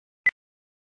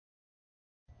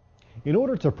In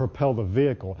order to propel the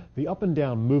vehicle, the up and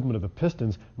down movement of the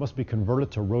pistons must be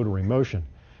converted to rotary motion.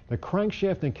 The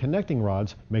crankshaft and connecting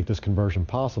rods make this conversion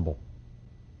possible.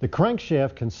 The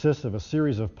crankshaft consists of a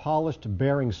series of polished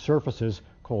bearing surfaces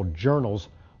called journals,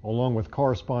 along with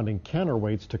corresponding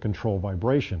counterweights to control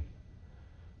vibration.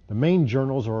 The main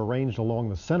journals are arranged along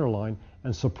the center line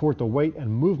and support the weight and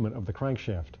movement of the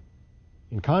crankshaft.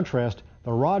 In contrast,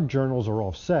 the rod journals are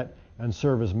offset and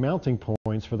serve as mounting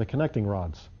points for the connecting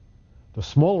rods. The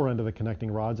smaller end of the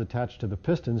connecting rods attach to the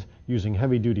pistons using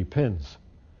heavy-duty pins.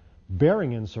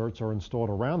 Bearing inserts are installed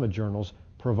around the journals,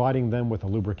 providing them with a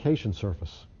lubrication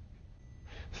surface.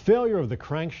 Failure of the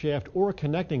crankshaft or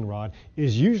connecting rod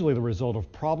is usually the result of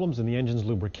problems in the engine's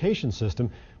lubrication system,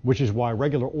 which is why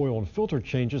regular oil and filter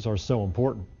changes are so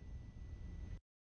important.